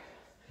 more.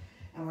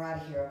 And we're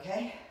out of here,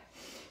 okay?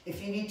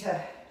 If you need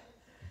to,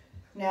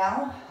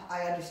 now,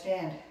 I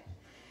understand.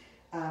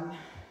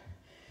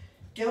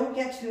 Don't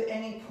get to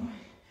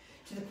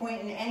the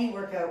point in any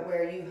workout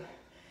where you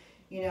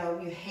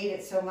hate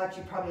it so much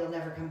you probably will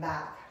never come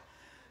back.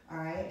 All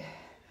right?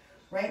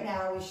 Right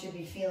now, we should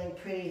be feeling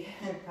pretty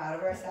proud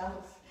of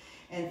ourselves.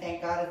 And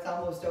thank God it's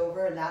almost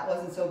over and that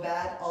wasn't so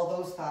bad, all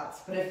those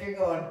thoughts. But if you're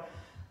going,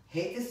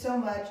 hate this so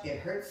much, it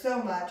hurts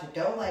so much, I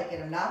don't like it,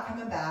 I'm not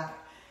coming back,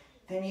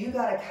 then you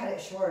gotta cut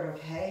it short,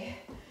 okay?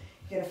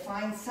 You gotta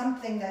find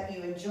something that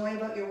you enjoy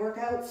about your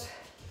workouts.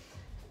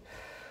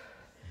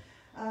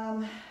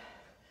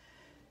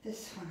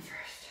 This one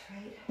first,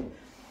 right?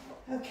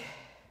 Okay.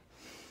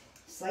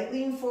 Slight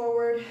lean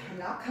forward, I'm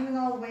not coming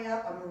all the way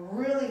up, I'm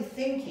really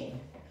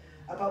thinking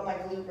about my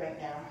glute right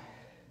now.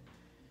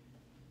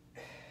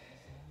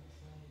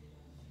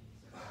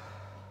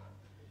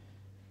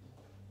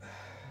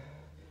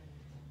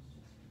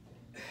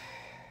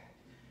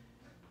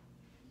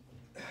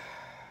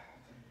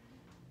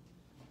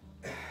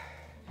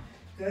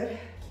 Good.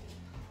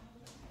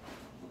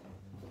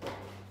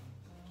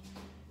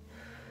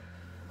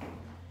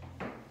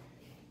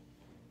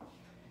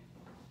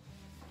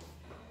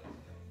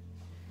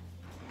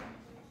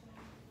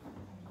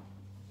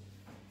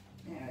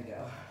 There we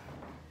go.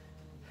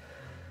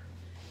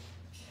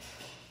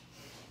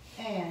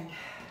 And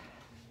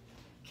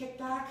kick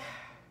back.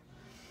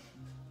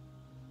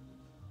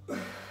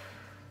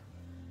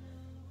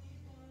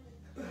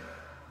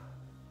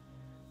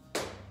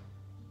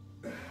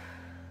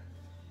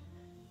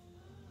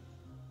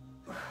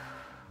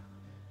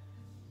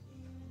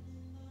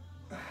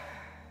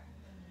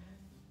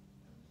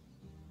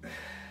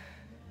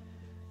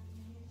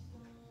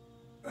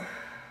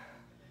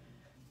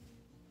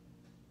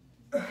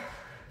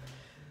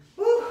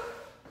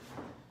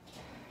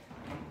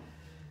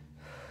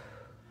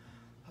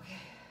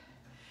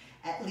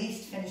 At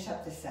least finish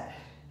up the set.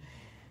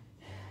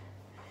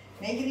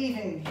 Make it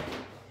even.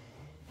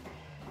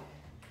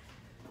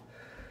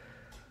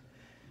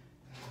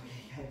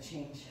 Gotta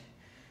change.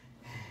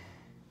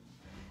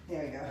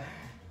 There we go.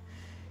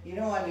 You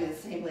don't want to do the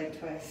same leg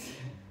twice.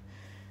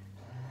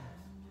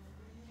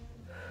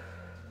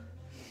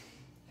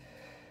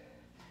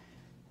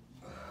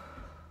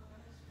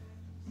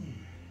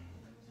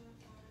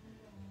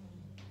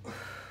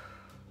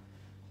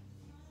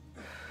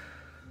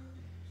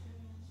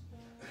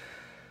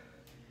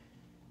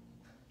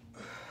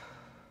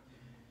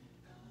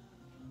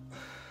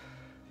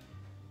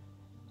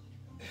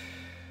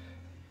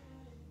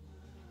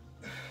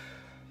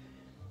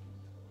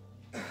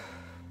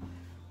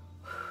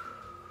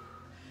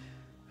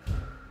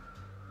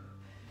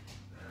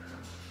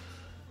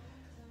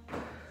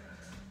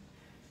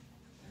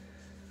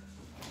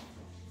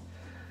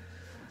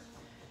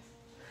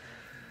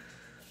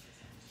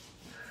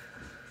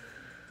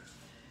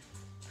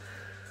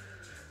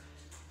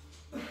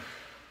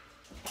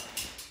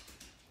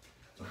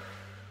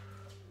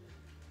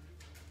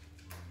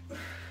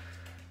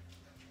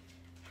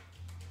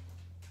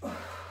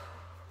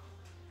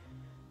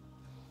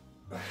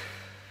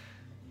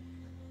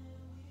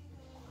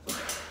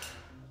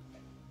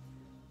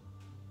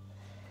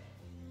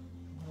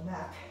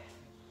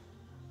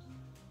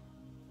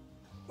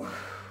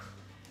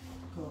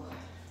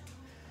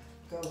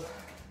 Go.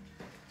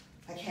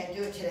 I can't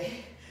do it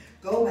today.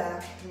 Go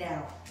back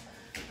now.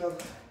 Go.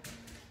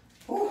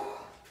 Whew.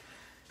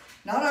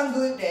 Not on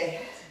glute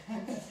day.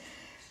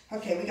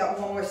 Okay, we got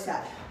one more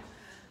set.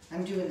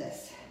 I'm doing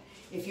this.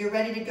 If you're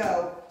ready to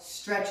go,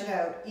 stretch it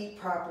out, eat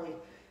properly,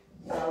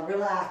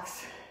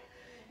 relax,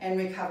 and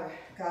recover.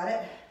 Got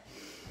it?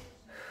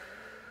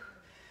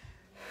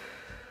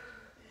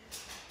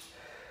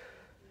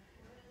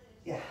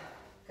 Yeah,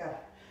 got it.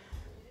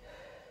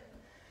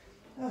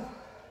 Oh.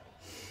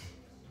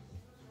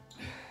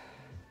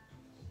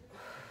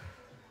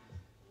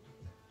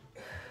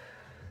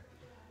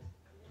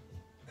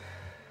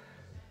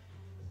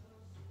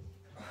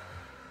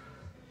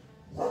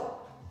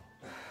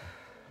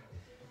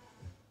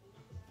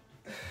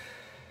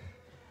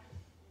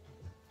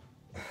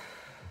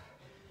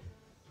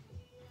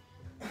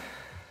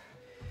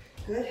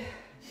 Good.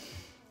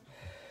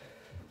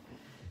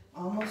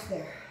 Almost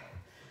there.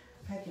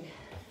 I can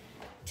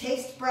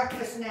taste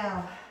breakfast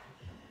now.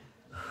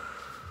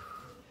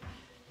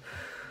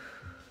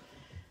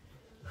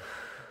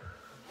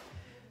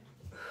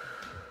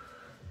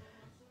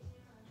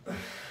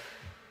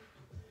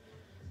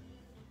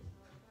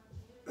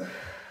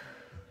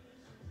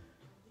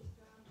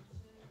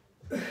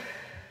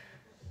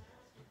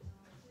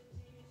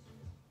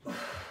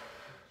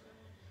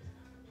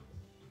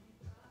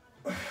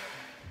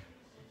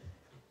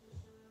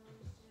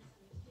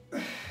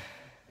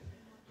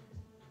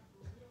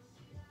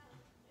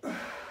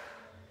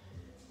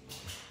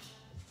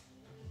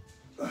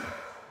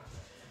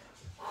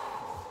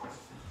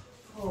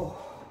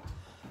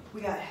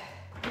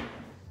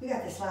 We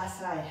got this last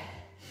side.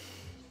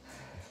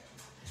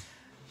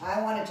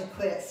 I wanted to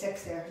quit at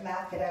 6 there.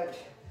 Map it out.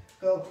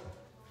 Go.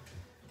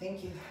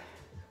 Thank you.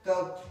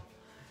 Go.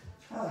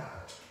 Oh.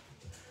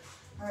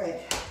 All right.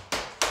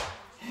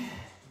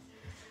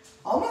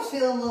 Almost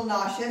feeling a little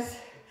nauseous.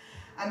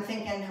 I'm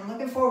thinking, I'm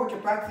looking forward to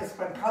breakfast,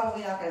 but I'm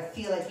probably not going to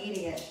feel like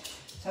eating it.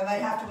 So I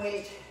might have to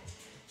wait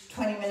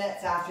 20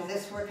 minutes after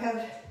this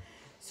workout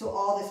so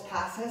all this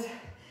passes.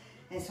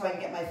 And so I can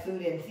get my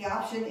food in. The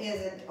option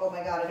isn't, oh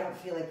my God, I don't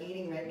feel like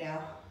eating right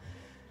now.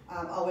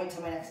 I'll wait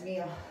till my next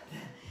meal.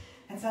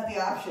 That's not the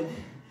option.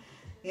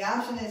 The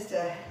option is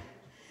to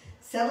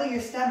settle your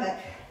stomach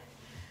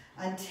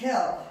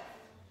until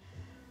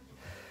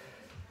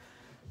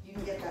you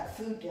can get that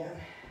food down.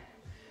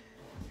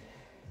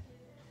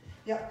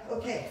 Yep,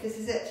 okay, this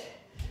is it.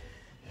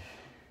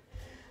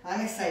 I'm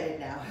excited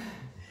now.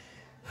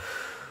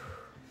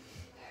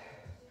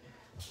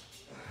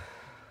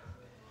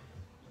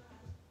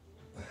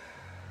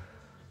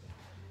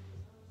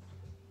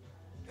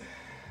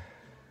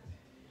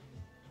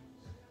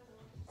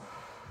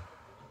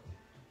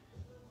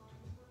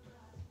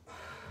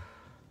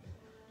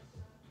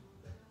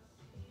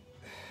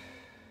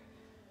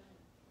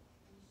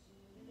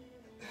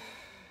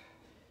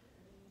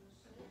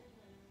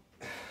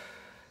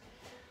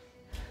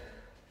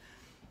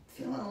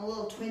 Feeling a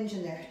little twinge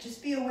in there.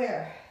 Just be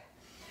aware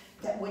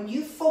that when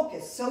you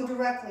focus so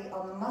directly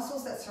on the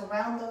muscles that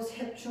surround those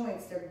hip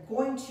joints, they're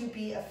going to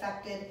be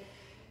affected,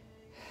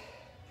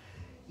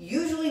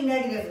 usually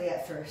negatively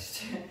at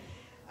first.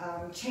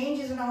 Change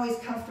isn't always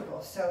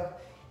comfortable, so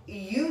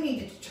you need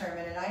to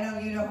determine, and I know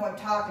you know who I'm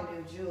talking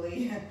to,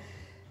 Julie,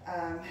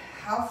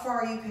 how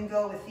far you can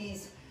go with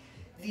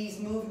these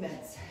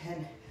movements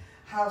and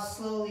how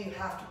slowly you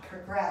have to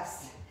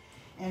progress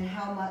and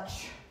how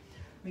much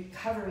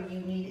recovery you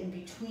need in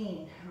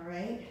between, all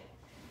right?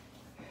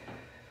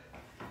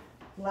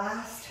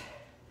 Last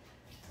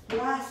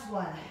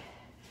one.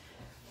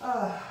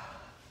 Oh,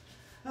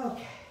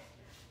 okay.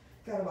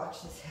 Gotta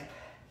watch this hip.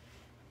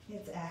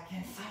 It's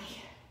acting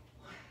funny.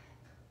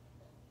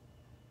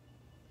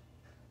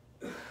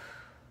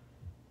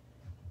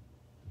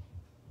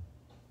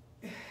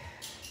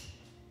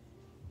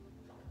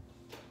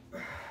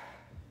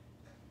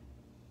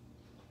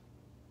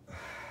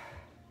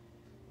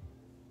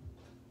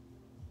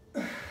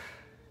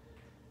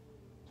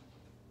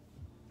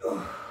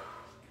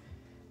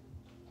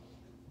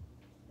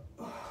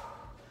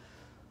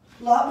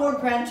 A lot more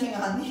grunting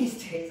on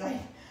these days.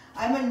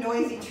 I'm a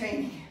noisy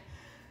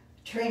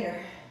trainer,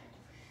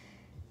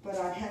 but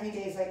on heavy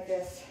days like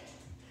this.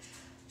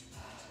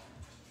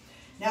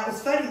 Now it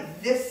was funny,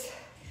 this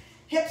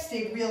hip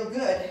stayed real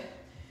good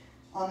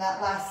on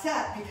that last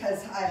set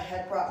because I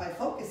had brought my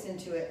focus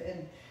into it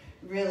and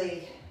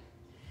really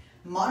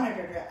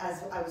monitored it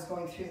as I was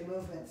going through the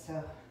movement.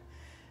 So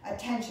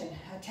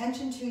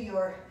attention to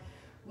your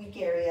weak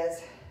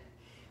areas,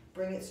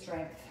 bring it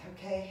strength,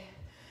 okay?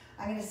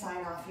 I'm gonna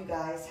sign off, you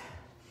guys.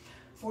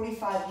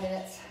 45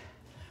 minutes,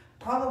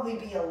 probably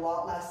be a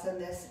lot less than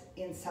this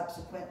in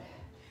subsequent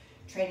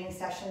training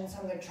sessions.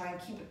 I'm gonna try and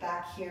keep it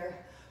back here.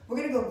 We're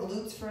gonna go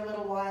glutes for a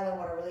little while. I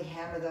wanna really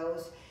hammer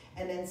those.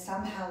 And then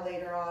somehow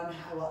later on,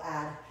 I will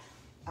add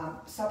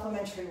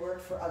supplementary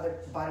work for other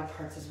body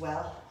parts as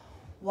well,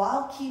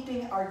 while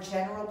keeping our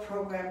general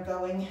program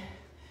going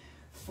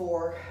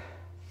for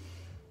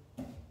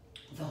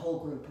the whole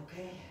group,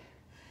 okay?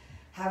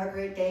 Have a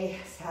great day,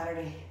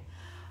 Saturday.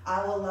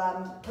 I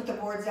will put the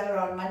boards out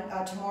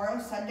on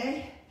tomorrow,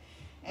 Sunday,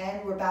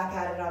 and we're back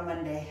at it on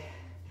Monday.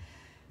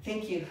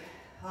 Thank you.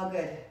 All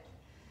good.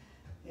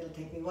 It'll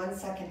take me 1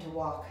 second to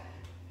walk.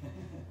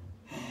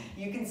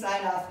 You can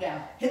sign off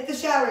now. Hit the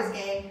showers,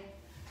 gang.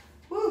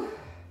 Woo.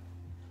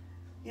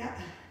 Yeah.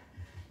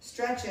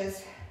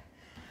 Stretches.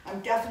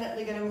 I'm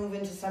definitely going to move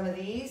into some of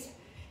these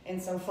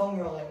and some foam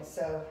rolling.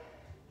 So,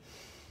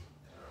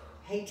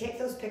 hey, take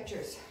those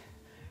pictures.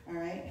 All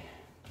right.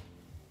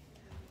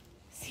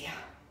 See ya.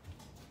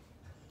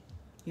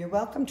 You're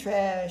welcome,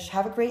 Trish.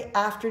 Have a great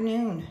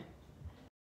afternoon.